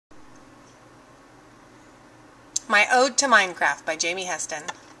My Ode to Minecraft by Jamie Heston.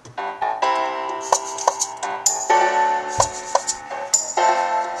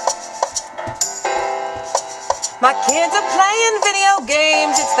 My kids are playing video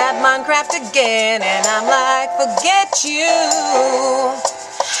games, it's that Minecraft again, and I'm like, forget you.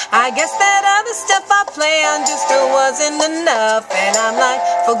 I guess that other stuff I play on just wasn't enough, and I'm like,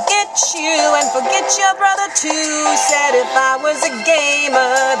 forget you and forget your brother too. Said if I was a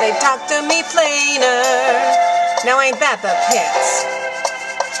gamer, they'd talk to me plainer. Now ain't that the pits?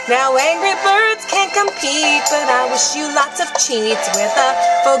 Now Angry Birds can't compete, but I wish you lots of cheats with a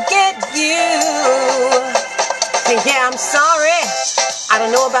forget you. Yeah, I'm sorry, I don't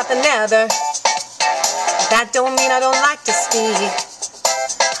know about the nether. That don't mean I don't like to speak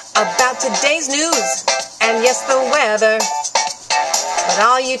about today's news, and yes, the weather. But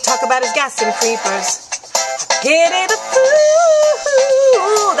all you talk about is gas and creepers. I pity the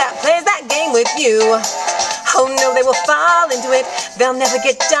fool that plays that game with you. Oh no, they will fall into it, they'll never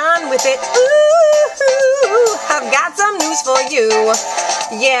get done with it. Ooh, I've got some news for you.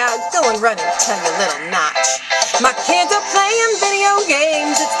 Yeah, go and run and tell your little notch. My kids are playing video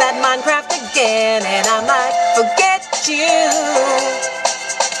games, it's that Minecraft again, and I'm like, forget you.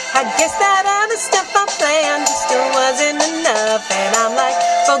 I guess that other stuff I planned just wasn't enough, and I'm like,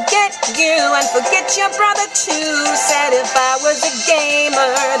 forget you and forget your brother too. Said if I was a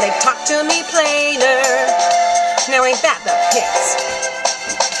gamer, they'd talk to me plainer. Now ain't that the pits?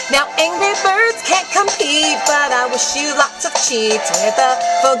 Now Angry Birds can't compete, but I wish you lots of cheats with a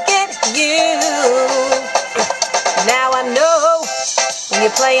forget you. Now I know when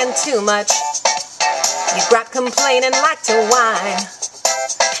you're playing too much, you grab complaining like to whine.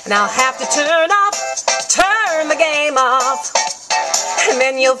 And I'll have to turn the game off, and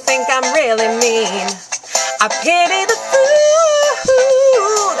then you'll think I'm really mean. I pity the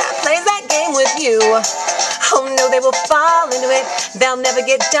fool that plays that game with you. Oh no, they will fall into it, they'll never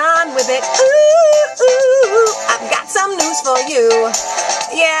get done with it. Ooh, I've got some news for you.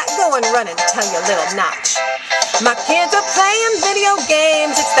 Yeah, go and run and tell your little notch. My kids are playing video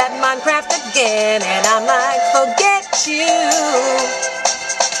games, it's that Minecraft again, and I'm like, forget you.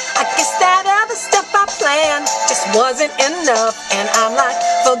 I guess that other stuff I planned just wasn't enough, and I'm like,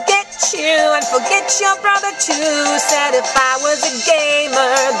 forget you and forget your brother too. Said if I was a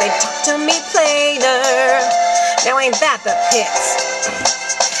gamer, they'd talk to me plainer. Now ain't that the pits?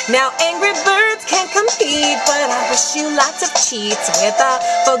 Now Angry Birds can't compete, but I wish you lots of cheats with a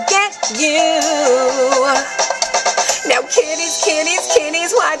forget you. Now kitties, kitties, kitties,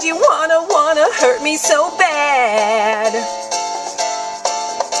 why'd you wanna hurt me so bad?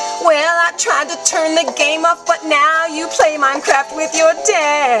 Well, I tried to turn the game off, but now you play Minecraft with your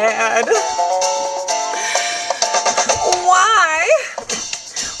dad. Why?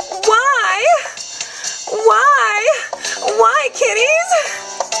 Why? Why? Why, kitties?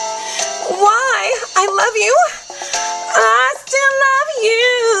 Why? I love you. I still love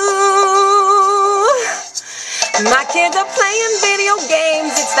you. My kids are playing video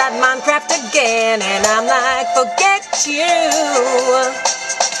games, it's that Minecraft again, and I'm like, forget you.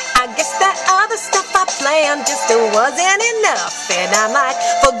 I guess that other stuff I planned just wasn't enough, and I'm like,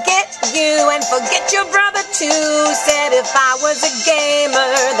 forget you and forget your brother too. Said if I was a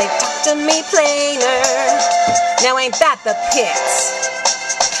gamer, they'd talk to me plainer. Now ain't that the pits?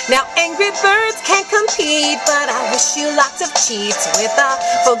 Now Angry Birds can't compete, but I wish you lots of cheats with a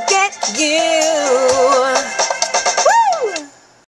forget you.